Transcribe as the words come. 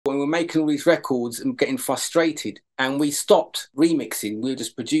We were making all these records and getting frustrated, and we stopped remixing. We were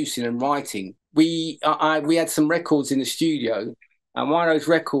just producing and writing. We had some records in the studio, and one of those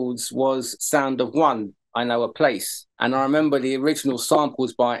records was Sound of One, I Know a Place. And I remember the original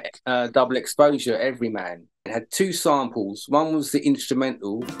samples by Double Exposure, Everyman. It had two samples. One was the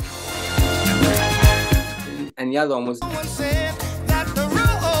instrumental, and the other one was...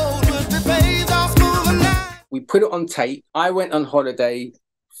 We put it on tape. I went on holiday.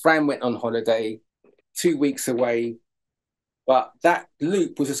 Fran went on holiday, 2 weeks away. But that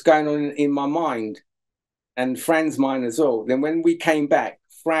loop was just going on in my mind and Fran's mind as well. Then when we came back,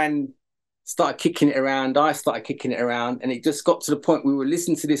 Fran started kicking it around. I started kicking it around. And it just got to the point we were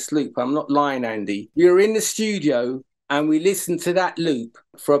listening to this loop. I'm not lying, Andy. We were in the studio and we listened to that loop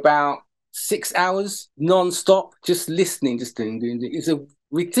for about 6 hours, non-stop, just listening, just doing. It was a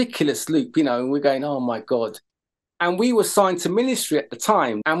ridiculous loop, you know, and we're going, oh my God. And we were signed to Ministry at the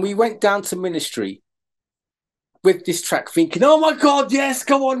time. And we went down to Ministry with this track thinking, oh my God, yes,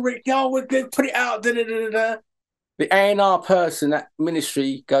 come on, Rick, oh, we're good, put it out. Da, da, da, da. The A&R person at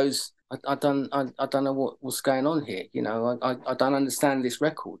Ministry goes, I don't know what's going on here. You know, I don't understand this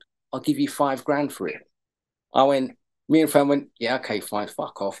record. I'll give you $5,000 for it. Me and Fran went, yeah, okay, fine,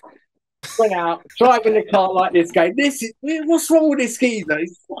 fuck off. Went out, driving the car like this, going, what's wrong with this geezer?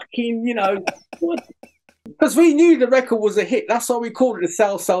 It's fucking, you know, what? Because we knew the record was a hit. That's why we called it the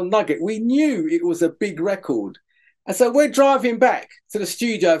Salsoul Nugget. We knew it was a big record. And so we're driving back to the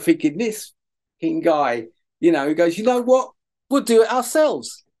studio thinking, this fucking guy, you know, he goes, you know what? We'll do it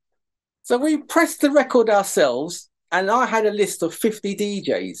ourselves. So we pressed the record ourselves, and I had a list of 50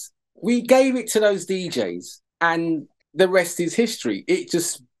 DJs. We gave it to those DJs, and the rest is history. It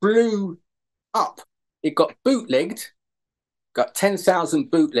just blew up. It got bootlegged, got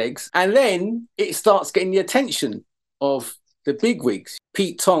 10,000 bootlegs, and then it starts getting the attention of the bigwigs.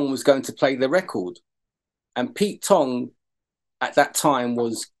 Pete Tong was going to play the record, and Pete Tong at that time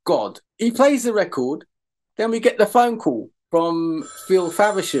was God. He plays the record, then we get the phone call from Phil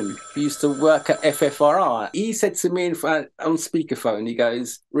Faversham, who used to work at FFRR. He said to me on speakerphone, he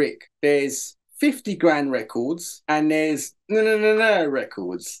goes, Rick, there's 50 grand records and there's no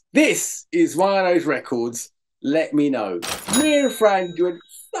records. This is one of those records. Let me know. Me and Fran went,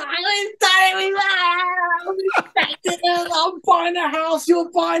 I'm buying a house,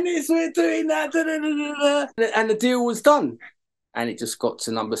 you're buying this, we're doing that. And the deal was done. And it just got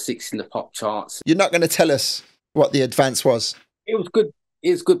to number 6 in the pop charts. You're not going to tell us what the advance was? It was good.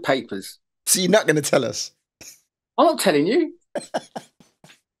 It was good papers. So you're not going to tell us? I'm not telling you.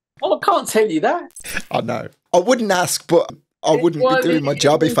 I can't tell you that. I know. I wouldn't ask, but I wouldn't be doing my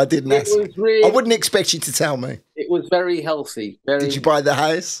job if I didn't ask. I wouldn't expect you to tell me. It was very healthy. Did you buy the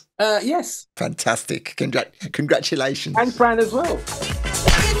house? Yes. Fantastic. Congratulations. And Fran as well.